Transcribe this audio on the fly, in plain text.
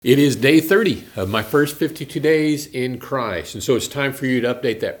It is day 30 of my first 52 days in Christ. And so it's time for you to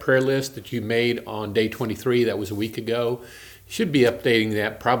update that prayer list that you made on day 23. That was a week ago. You should be updating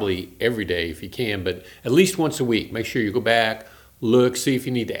that probably every day if you can, but at least once a week. Make sure you go back, look, see if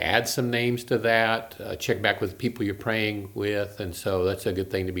you need to add some names to that, check back with the people you're praying with. And so that's a good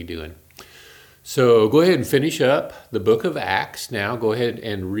thing to be doing. So go ahead and finish up the book of Acts. Now go ahead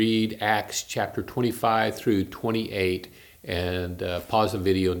and read Acts chapter 25 through 28 and pause the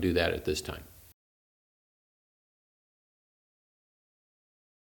video and do that at this time.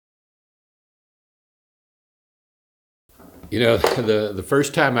 You know, the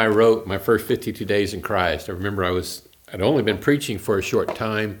first time I wrote my first 52 days in Christ, I remember I'd only been preaching for a short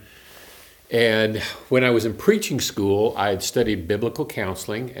time. And when I was in preaching school, I had studied biblical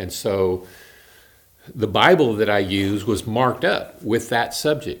counseling. And so the Bible that I used was marked up with that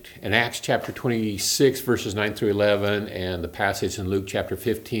subject. In Acts chapter 26, verses 9 through 11, and the passage in Luke chapter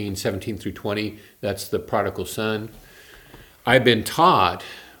 15, 17 through 20, that's the prodigal son. I've been taught,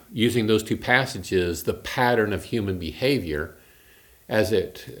 using those two passages, the pattern of human behavior as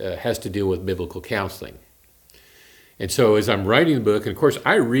it has to deal with biblical counseling. And so as I'm writing the book, and of course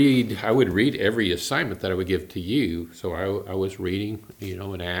I would read every assignment that I would give to you. So I was reading,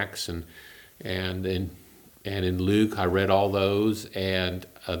 in Acts and in Luke, I read all those, and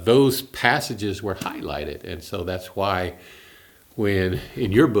those passages were highlighted. And so that's why when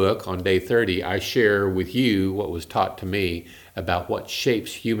in your book on day 30, I share with you what was taught to me about what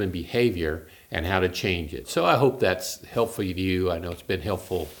shapes human behavior and how to change it. So I hope that's helpful to you. I know it's been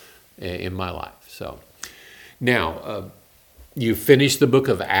helpful in my life. So now, you finish the book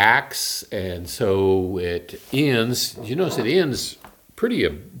of Acts, and so it ends. You notice it ends pretty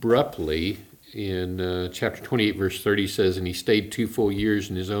abruptly. In chapter 28, verse 30 says, "And he stayed 2 full years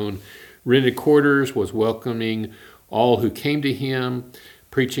in his own rented quarters, was welcoming all who came to him,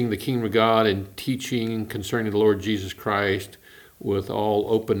 preaching the kingdom of God and teaching concerning the Lord Jesus Christ with all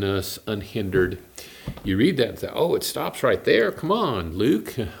openness, unhindered." You read that and say, oh, it stops right there. Come on,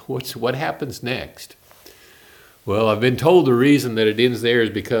 Luke, what happens next? Well, I've been told the reason that it ends there is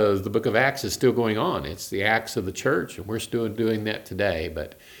because the book of Acts is still going on. It's the Acts of the church, and we're still doing that today.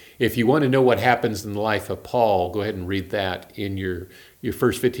 But if you want to know what happens in the life of Paul, go ahead and read that in your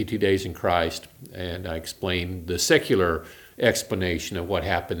first 52 days in Christ. And I explain the secular explanation of what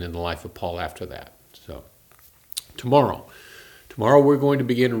happened in the life of Paul after that. So tomorrow we're going to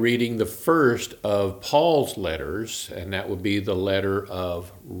begin reading the first of Paul's letters, and that would be the letter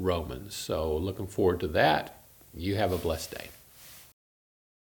of Romans. So looking forward to that. You have a blessed day.